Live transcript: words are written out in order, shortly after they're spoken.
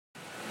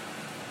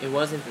it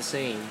wasn't the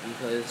same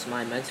because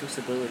my mental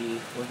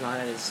stability was not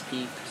at its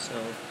peak, so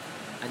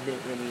I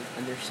didn't really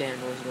understand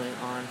what was going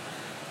on.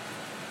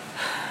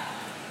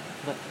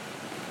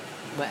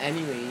 But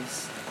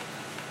anyways,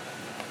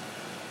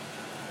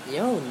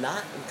 yo,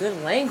 not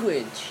good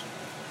language.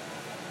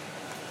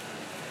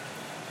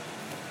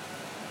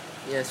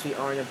 Yes, we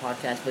are in a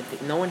podcast, but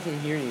no one can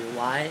hear you.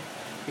 Why?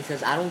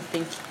 Because I don't.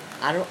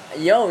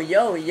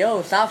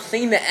 Yo, stop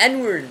saying the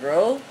N-word,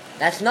 bro.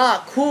 That's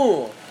not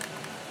cool.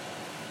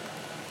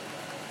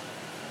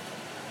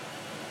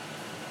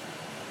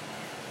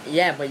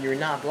 Yeah, but you're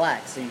not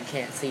black, so you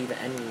can't say the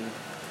N-word.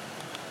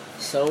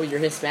 So, you're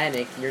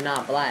Hispanic, you're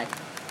not black.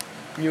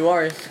 You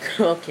are,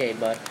 okay,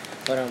 but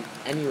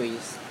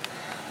anyways,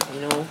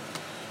 you know,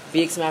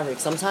 BX Maverick,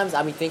 sometimes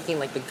I be thinking,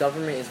 like, the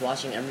government is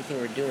watching everything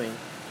we're doing,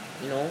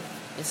 you know?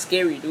 It's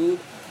scary, dude.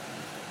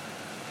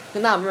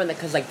 Nah, remember that,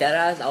 cause, like,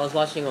 deadass, I was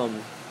watching,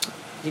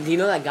 do you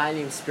know that guy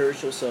named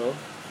Spiritual Soul?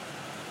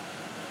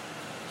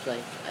 It's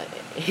like,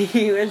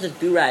 he wears a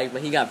do-rag,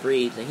 but he got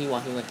braids, and he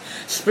walking like,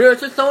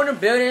 Spiritual Soul in the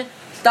building,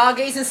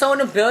 Stargazing Soul in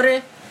the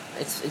building.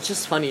 It's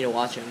just funny to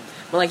watch him.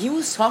 But, like, he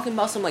was talking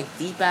about some, like,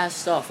 deep-ass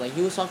stuff. Like,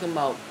 he was talking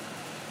about,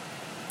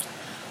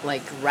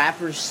 like,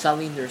 rappers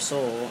selling their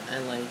soul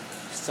and, like,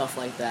 stuff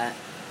like that.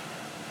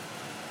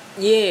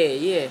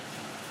 Yeah.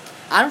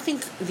 I don't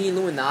think the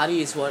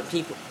Illuminati is what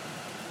people...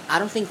 I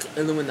don't think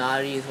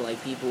Illuminati is what,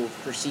 like, people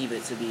perceive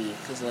it to be.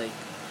 Because, like,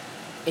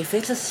 if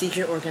it's a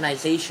secret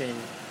organization,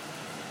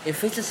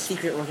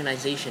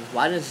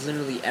 why does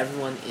literally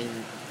everyone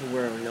in the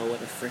world know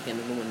what a freaking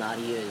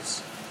Illuminati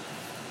is?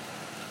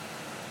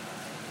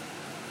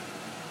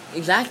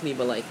 Exactly,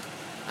 but, like,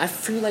 I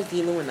feel like the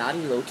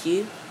Illuminati,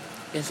 low-key,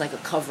 is like a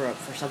cover-up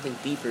for something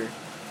deeper.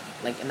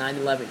 Like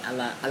 9/11,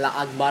 Allah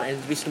Akbar,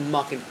 and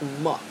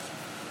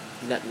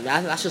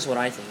that's just what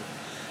I think.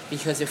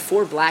 Because if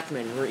 4 black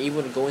men were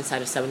able to go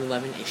inside a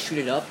 7-Eleven and shoot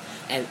it up,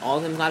 and all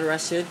of them got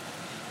arrested,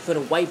 but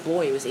a white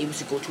boy was able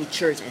to go to a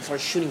church and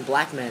start shooting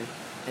black men,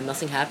 and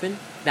nothing happened,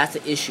 that's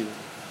an issue.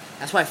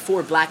 That's why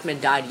 4 black men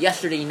died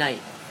yesterday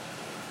night.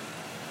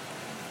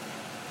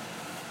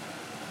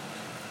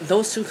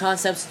 Those two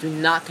concepts do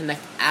not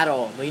connect at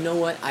all. But you know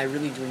what? I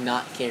really do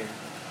not care.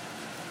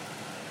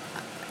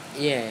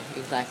 Yeah,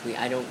 exactly.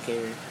 I don't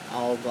care.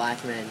 All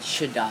black men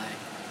should die.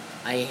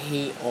 I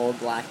hate all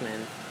black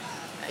men.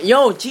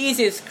 Yo,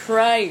 Jesus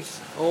Christ!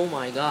 Oh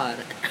my god.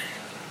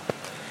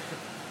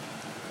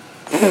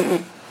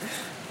 I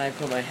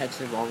put my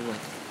headset on, like,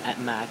 at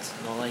max,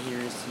 and all I hear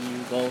is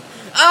you go,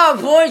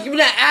 oh boy, give me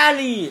that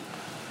alley!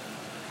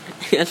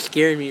 That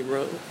scared me,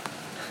 bro.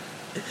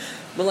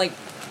 But, like...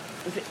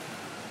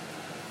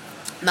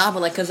 Nah,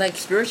 but, like, cause, like,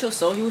 Spiritual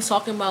Soul, he was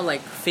talking about,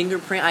 like,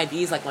 fingerprint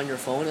IDs, like, on your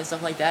phone and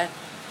stuff like that.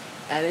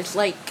 And it's,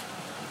 like,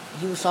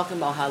 he was talking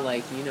about how,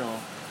 like, you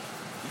know,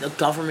 the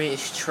government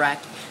is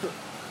tracking...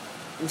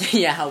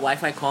 yeah, how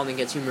Wi-Fi calling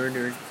gets you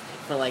murdered.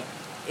 But, like,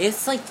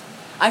 it's, like,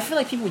 I feel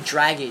like people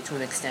drag it to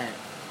an extent.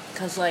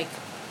 Cause,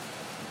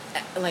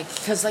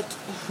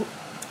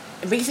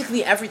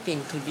 basically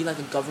everything could be, like,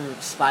 a government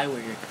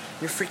spyware.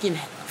 Your freaking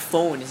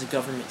phone is a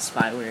government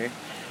spyware.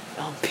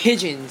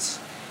 Pigeons...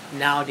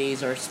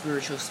 nowadays are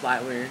spiritual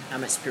spyware.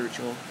 I'm at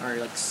spiritual, or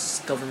like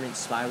government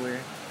spyware.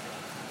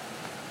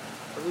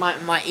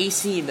 My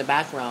AC in the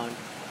background.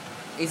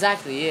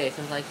 Exactly, yeah,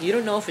 because like you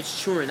don't know if it's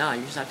true or not.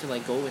 You just have to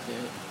like go with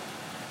it.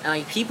 And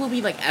like people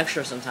be like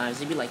extra sometimes.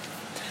 They be like,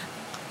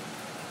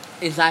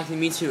 exactly,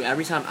 me too.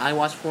 Every time I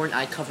watch porn,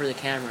 I cover the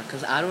camera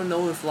because I don't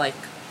know if like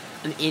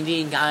an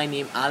Indian guy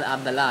named Al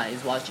Abdallah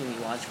is watching me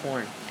watch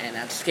porn, and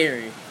that's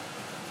scary.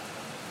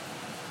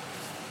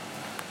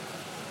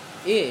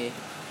 Yeah,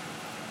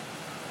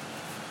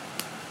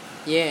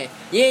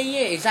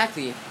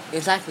 exactly.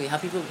 How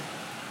people...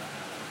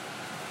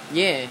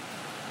 Yeah.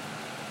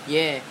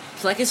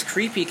 So, like, it's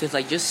creepy, because,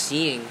 like, just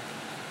seeing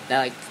that,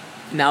 like,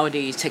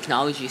 nowadays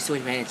technology is so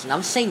advanced. And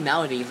I'm saying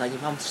nowadays, like,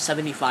 if I'm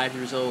 75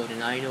 years old,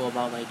 and I know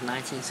about, like,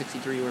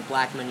 1963, where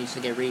black men used to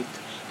get raped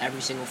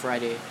every single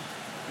Friday.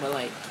 But,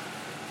 like,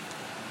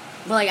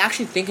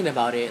 actually thinking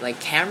about it,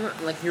 like,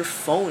 your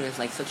phone is,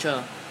 like, such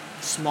a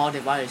small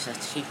device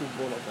that's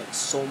capable of, like,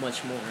 so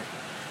much more.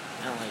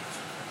 And,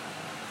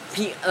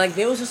 like,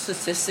 there was a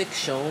statistic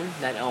shown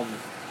that,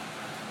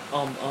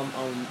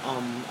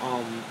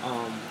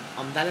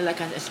 dale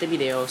like a este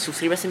video,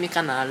 suscríbase a mi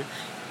canal,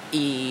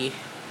 y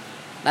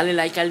dale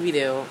like al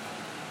video,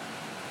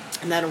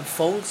 and that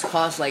phones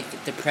cause,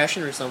 like,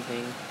 depression or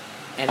something,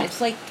 and it's,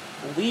 like,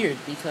 weird,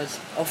 because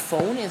a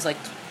phone is, like,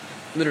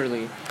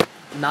 literally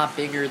not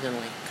bigger than,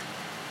 like,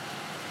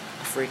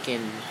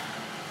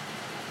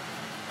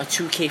 a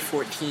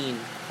 2K14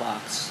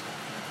 box,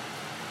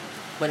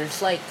 but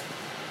it's, like,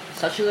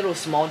 such a little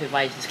small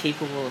device is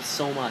capable of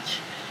so much.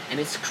 And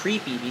it's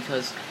creepy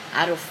because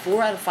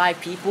 4 out of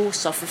 5 people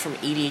suffer from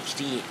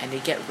ADHD and they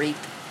get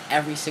raped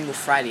every single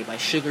Friday by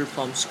sugar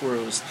plum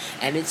squirrels.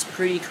 And it's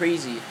pretty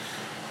crazy.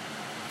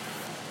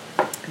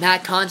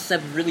 That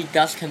concept really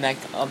does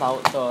connect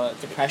about the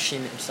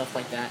depression and stuff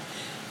like that.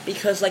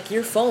 Because, like,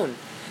 your phone,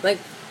 like,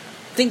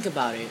 think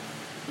about it.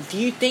 do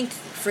you think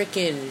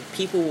freaking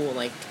people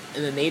like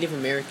the Native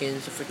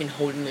Americans, the freaking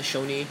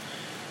Haudenosaunee,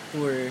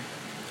 who were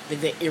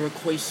the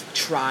Iroquois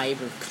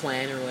tribe or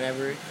clan or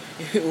whatever?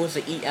 It was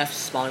the EF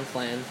spawn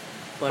clan.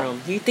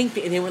 But do you think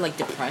they were like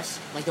depressed?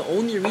 Like the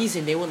only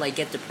reason they would like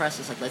get depressed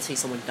is like, let's say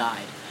someone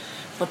died,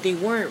 but they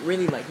weren't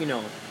really like, you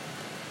know.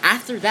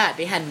 After that,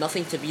 they had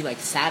nothing to be like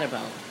sad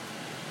about.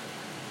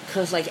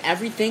 Cause like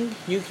everything,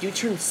 you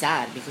turn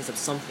sad because of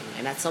something,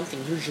 and that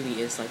something usually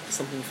is like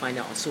something you find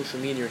out on social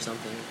media or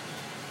something.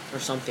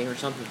 Cause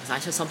I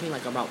said something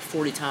like about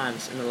 40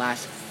 times in the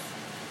last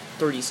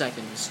 30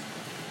 seconds.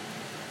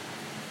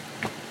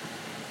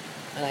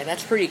 And like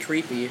that's pretty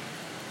creepy.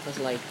 Cause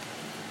like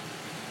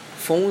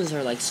phones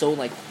are like so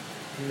like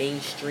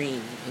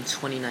mainstream in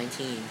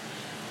 2019,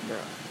 bro,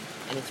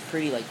 and it's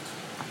pretty like,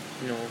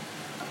 you know,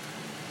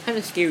 kind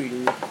of scary,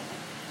 dude.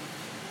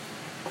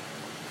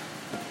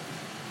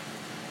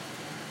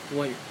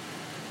 What?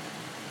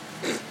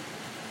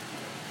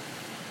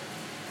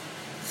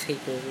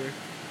 Take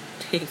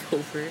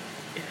over.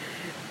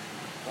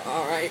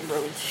 Alright,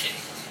 bro.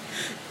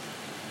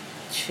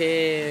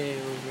 Chill,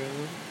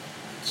 bro.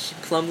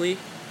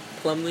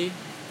 Plumley.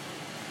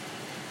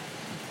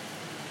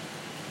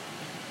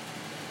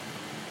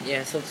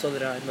 Yeah, so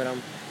did I, but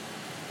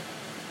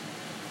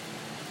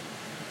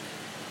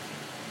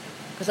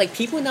cause like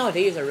people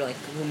nowadays are like,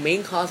 the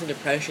main cause of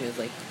depression is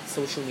like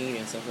social media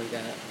and stuff like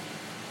that.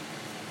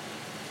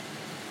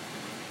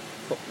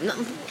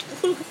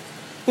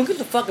 Who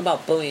gives a fuck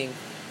about bullying?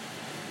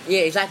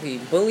 Yeah, exactly.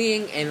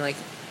 Bullying and like,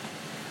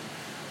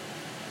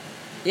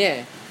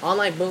 yeah,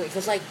 online bullying.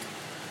 Cause like,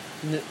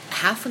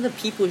 half of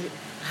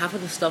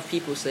the stuff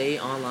people say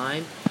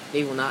online,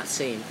 they will not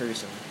say in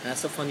person.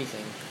 That's the funny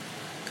thing.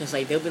 Cause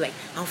like they'll be like,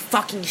 I'll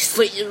fucking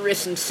slit your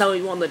wrists and sell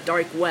you on the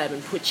dark web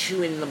and put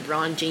you in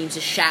LeBron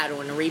James' shadow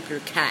and rape your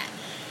cat.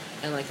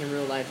 And like in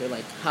real life, they're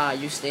like, ha,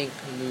 you stink,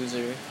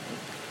 loser.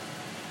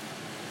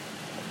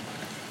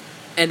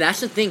 And that's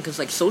the thing, cause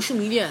like social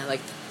media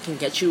like can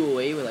get you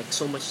away with like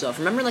so much stuff.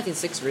 Remember like in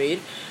 6th grade,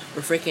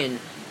 where freaking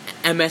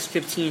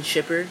MS-15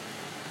 shipper,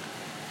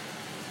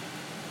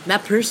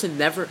 that person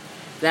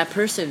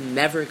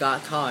never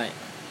got caught.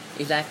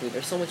 Exactly,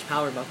 there's so much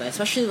power about that,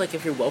 especially like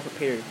if you're well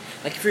prepared.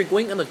 Like if you're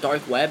going on the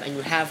dark web and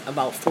you have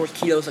about 4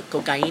 kilos of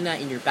cocaine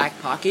in your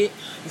back pocket,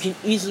 you can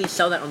easily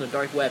sell that on the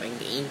dark web and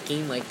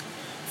gain like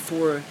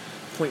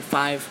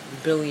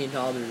 $4.5 billion.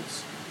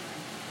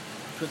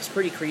 So it's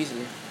pretty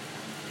crazy.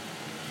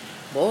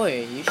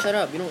 Boy, you shut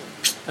up. You don't.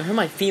 I hurt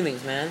my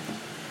feelings, man.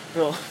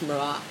 Bro,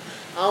 I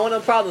don't want no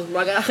problems,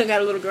 bro. I got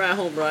a little girl at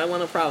home, bro. I don't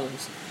want no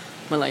problems.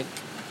 But like,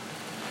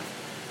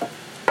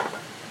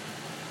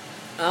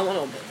 I don't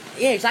want no.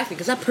 Yeah, exactly.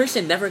 Because that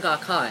person never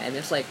got caught, and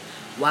it's like,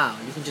 wow,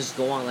 you can just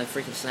go on like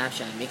freaking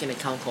Snapchat, make an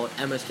account called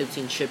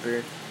MS-15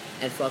 Shipper,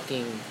 and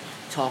fucking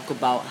talk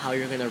about how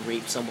you're gonna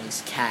rape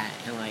someone's cat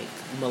and like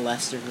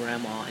molest their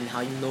grandma and how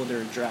you know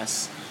their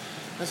address.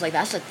 Cause like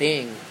that's the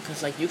thing,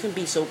 cause like you can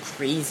be so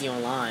crazy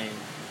online,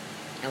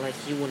 and like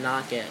you will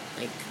not get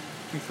like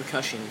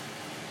repercussion.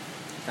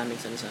 If that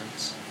makes any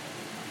sense.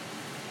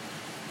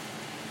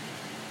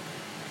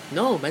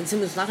 No, Ben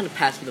Simmons is not gonna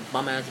pass with a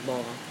bum ass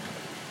ball.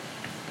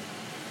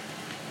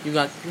 You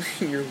got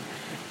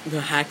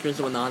the hackers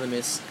of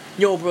Anonymous.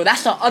 Yo, bro,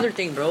 that's the other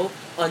thing, bro.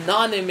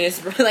 Anonymous,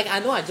 bro. Like I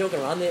know I joke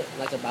around it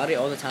like about it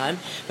all the time,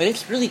 but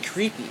it's really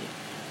creepy.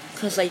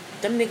 Cause like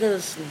them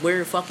niggas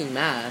wear fucking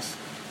masks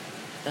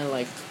and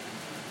like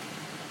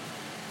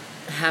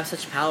have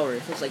such power.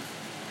 It's like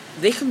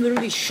they can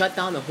literally shut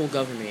down the whole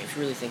government if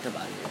you really think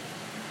about it.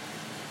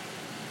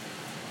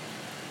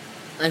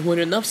 Like when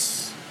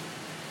enough's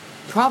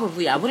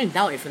probably, I wouldn't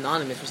doubt if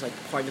Anonymous was like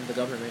part of the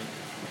government.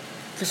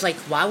 Cause like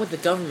why would the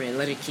government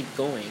let it keep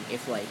going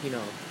if like, you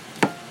know,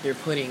 they're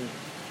putting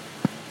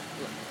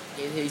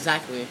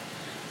exactly,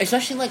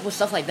 especially like with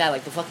stuff like that,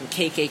 like the fucking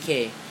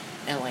KKK,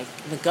 and like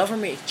the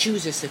government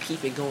chooses to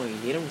keep it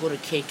going. They don't go to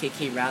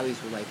KKK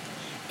rallies with like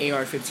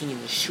AR-15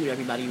 and shoot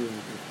everybody with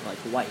like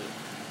white.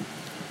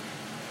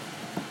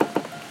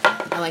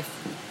 And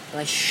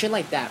like shit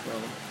like that, bro.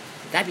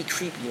 That'd be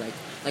creepy.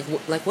 Like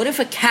what if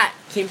a cat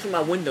came through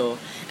my window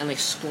and like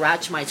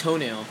scratched my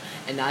toenail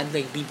and I'd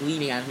like be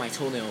bleeding out of my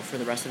toenail for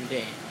the rest of the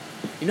day?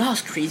 You know how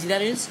crazy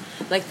that is?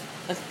 Like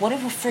what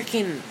if a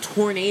freaking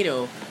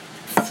tornado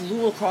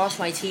flew across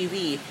my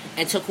TV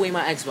and took away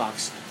my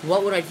Xbox?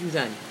 What would I do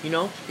then? You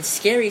know? It's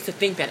scary to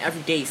think that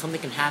every day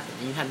something can happen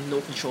and you have no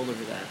control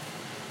over that.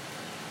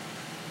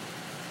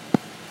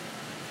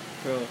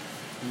 Bro,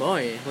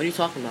 boy, what are you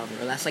talking about,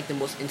 bro? That's like the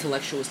most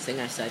intellectual thing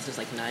I said since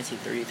like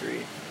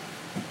 1933.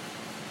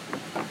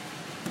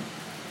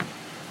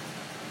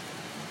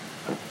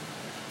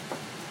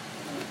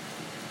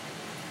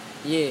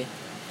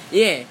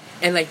 Yeah,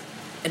 and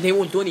they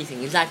won't do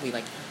anything. Exactly,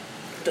 like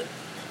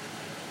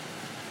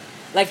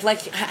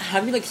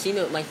have you like seen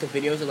the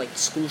videos of like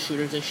school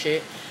shooters and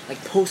shit,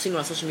 like posting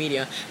on social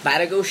media, about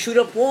to go shoot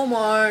up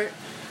Walmart,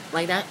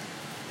 like that.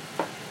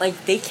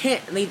 Like they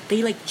can't,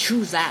 they like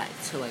choose that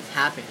to like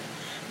happen.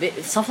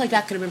 Stuff like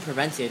that could have been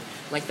prevented.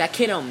 Like that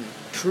kid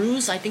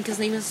Cruz, I think his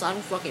name is. I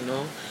don't fucking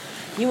know.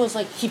 He was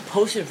like, he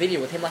posted a video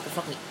with him like a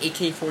fucking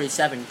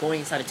AK-47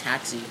 going inside a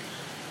taxi.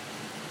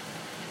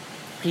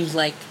 He's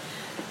like,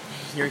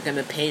 you're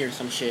gonna pay or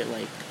some shit.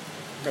 Like,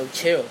 bro,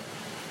 chill.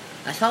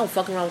 That's how I'm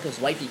fucking around with those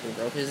white people,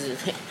 bro. Cause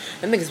that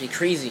niggas be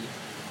crazy.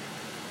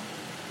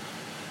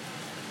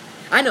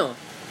 I know.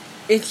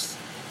 It's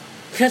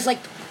because like,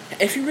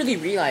 if you really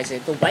realize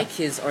it, the white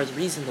kids are the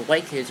reason the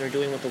white kids are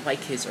doing what the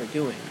white kids are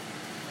doing.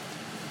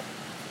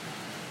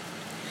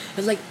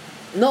 It's like,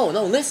 no,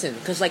 listen,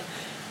 because like,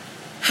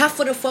 half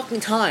of the fucking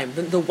time,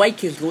 the white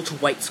kids go to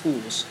white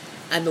schools,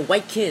 and the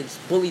white kids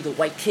bully the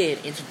white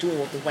kid into doing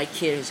what the white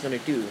kid is gonna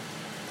do.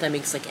 If that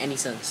makes like any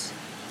sense.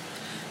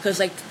 Because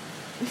like,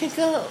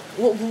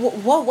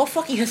 what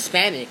fucking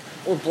Hispanic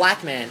or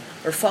black man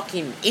or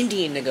fucking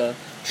Indian nigga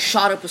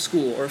shot up a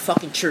school or a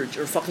fucking church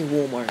or a fucking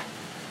Walmart?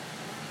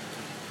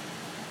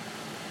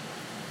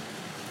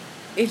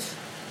 It's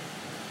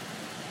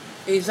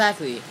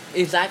exactly.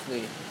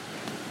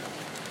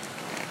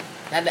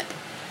 That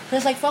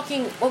it's like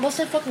fucking, what's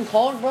that fucking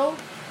called, bro?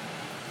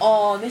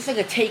 Oh, this like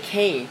a take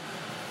K.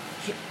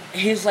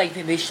 His like,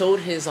 they showed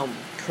his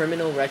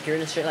criminal record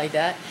and shit like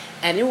that,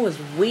 and it was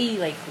way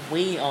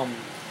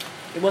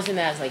it wasn't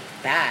as like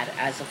bad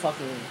as the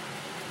fucking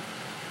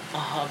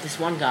this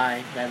one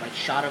guy that like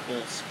shot up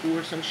a school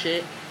or some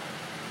shit,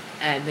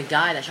 and the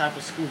guy that shot up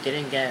a school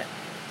didn't get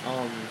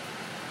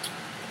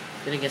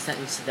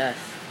sentenced to death.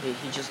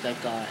 He just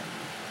like got.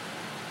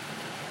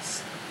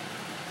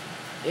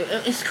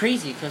 It's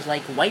crazy because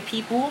like white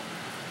people,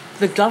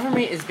 the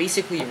government is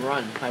basically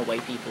run by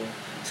white people,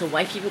 so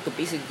white people could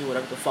basically do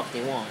whatever the fuck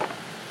they want.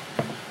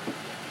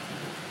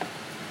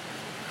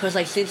 Because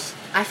like, since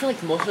I feel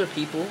like most of the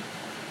people.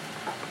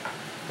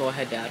 Go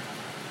ahead, Dad.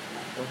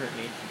 Don't hurt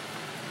me.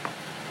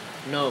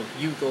 No,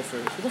 you go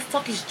first. Who the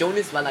fuck is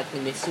Jonas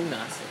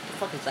Valakinesunas? What the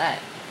fuck is that?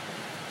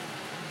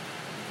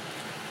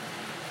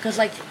 Because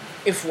like,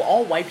 if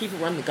all white people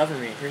run the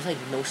government, there's like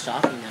no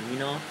stopping them, you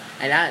know?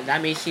 And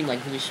that may seem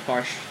like really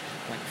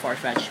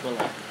far-fetched, but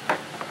like,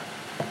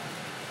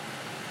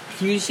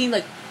 you see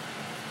like,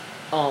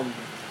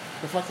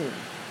 the fucking,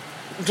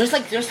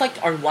 just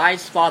like our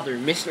wise father,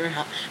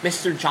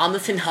 Mr.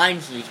 Jonathan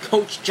Hinesley,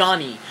 Coach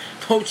Johnny,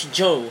 Coach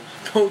Joe,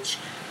 Coach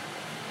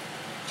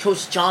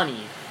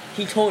Johnny,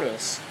 he told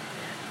us,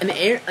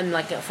 and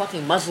like a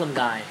fucking Muslim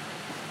guy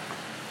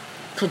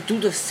could do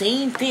the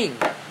same thing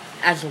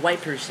as a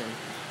white person,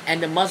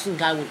 and the Muslim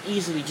guy would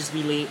easily just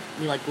be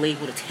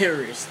labeled a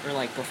terrorist or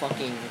like a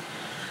fucking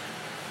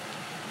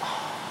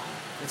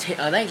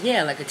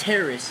like a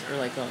terrorist or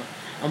like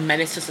a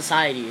menace to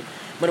society.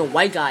 But a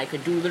white guy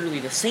could do literally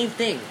the same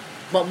thing,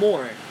 but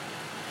more,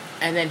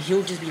 and then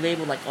he'll just be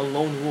labeled like a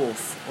lone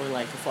wolf or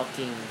like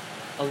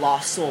a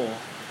lost soul.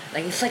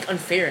 Like, it's like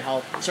unfair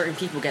how certain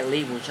people get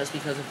labeled just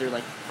because of their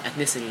like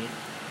ethnicity.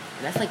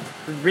 And that's like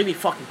really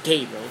fucking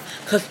gay, bro.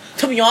 Cause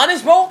to be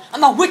honest, bro, I'm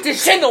not with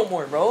this shit no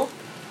more, bro.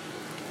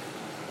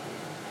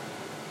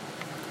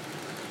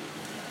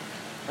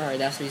 Alright,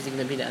 that's basically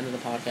gonna be the end of the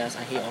podcast.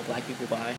 I hate all black people. Bye.